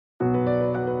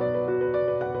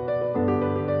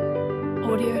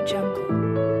Audio Jungle.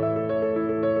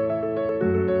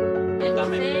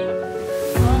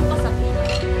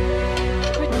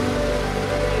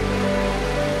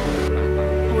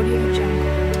 Audio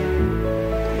Jungle.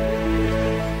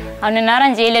 Hau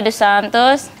nenaran Ludovino dos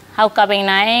Santos, hau kabeng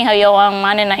naing, hau yawang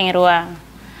mane na rua.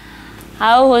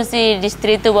 Hau husi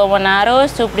distrito Bomonaro,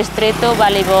 subdistrito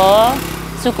Balibo,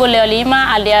 suku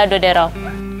Leolima, alia Dodero.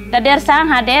 Dader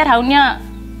sang hader haunya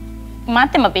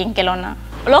mate ma bengkelona.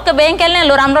 Lo ke bengkelnya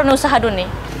lo ramro usaha duni.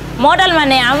 Modal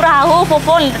mane amra hau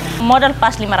popol modal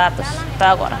pas 500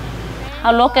 agora. Hau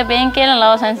lo ke bengkel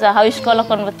lo sansa hau sekolah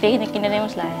kon teknik ini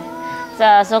demus lah.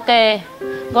 Sa so ke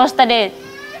gosta de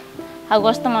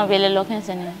agosto ma bele lo ke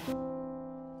sene.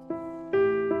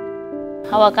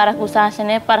 Hawa cara usaha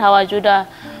sene par hawa juda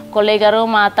kolega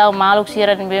rumah atau maluk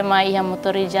siran bema iha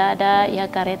motorizada iha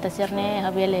kareta sirne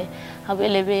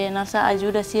habele be nasa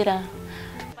ajuda sira.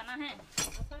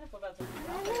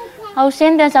 Hau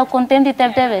sende sa contente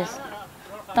tebes.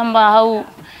 Tambah hau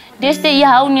desde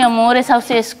iha hau ni amores hau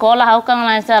se sekolah hau kang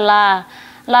lansa la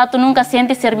tu nunca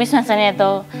sente serviço nasa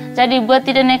neto. Jadi buat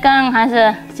tidak nekang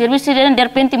hasa serviço tidak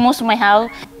derpenti mus mai hau.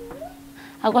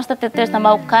 Aku gosto tetes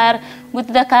tambah ukar, gue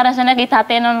tidak kara sana kita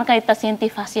tenon kita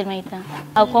senti fasil maita.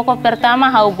 Aku koko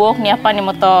pertama hau bok ni apa ni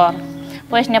motor,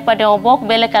 pues ni apa dia bok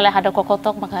bele kala ada koko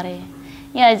tok makare.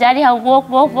 Ya jadi hau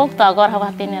bok tu agor hau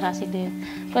hati nerasi deh.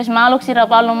 Pues maluk si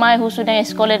rapalu mai husu dengan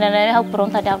sekolah dan hau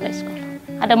pronta dia bela sekolah.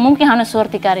 Ada mungkin hau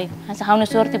sorti kare, hansa hau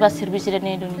sorti pas servis dan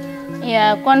dunia.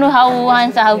 Ya kuando hau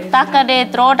hansa hau taka de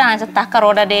troda hansa taka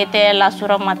roda de te la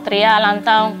sura material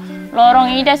antau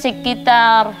lorong ida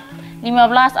sekitar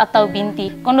 15 atau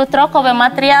 20. Quando troco be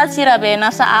material sira be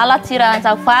nasa alat sira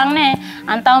sa fangne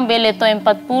antau bele to 40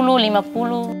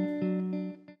 50.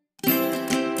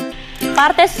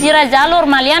 Parte sira jalur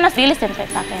maliana sili sempre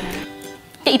takena.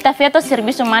 Ita feto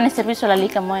serviço mane serviço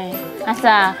lalika moe.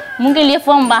 Asa mungkin dia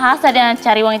form bahasa dan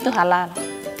cari uang itu halal.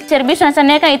 Serviço asa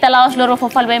neka ita laos loro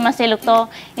fofal be maseluk to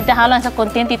ita halan sa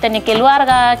kontenti ita ni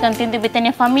keluarga, kontenti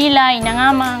betanya familia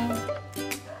inangamang.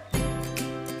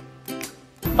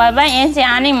 Bye-bye ensi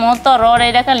ani motor roda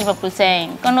ida kan 50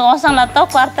 sen. Quando osang la to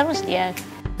quarta terus dia.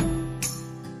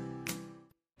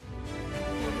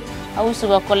 Aku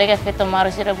suka kolega feto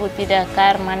maru sira buti da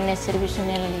kar manne serviço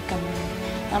nela likam.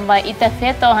 Tambah ita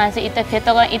feto hanse ita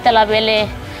feto kan ita labele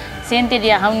senti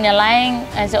dia haunnya lain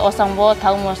hanse osang bot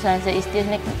hau mos hanse istis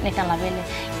nekan labele.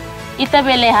 Ita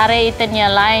bele hare ita nya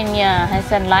lain nya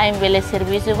hanse lain bele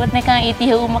serviço buat nekan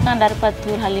iti hu makan dapat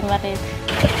 2 halimare.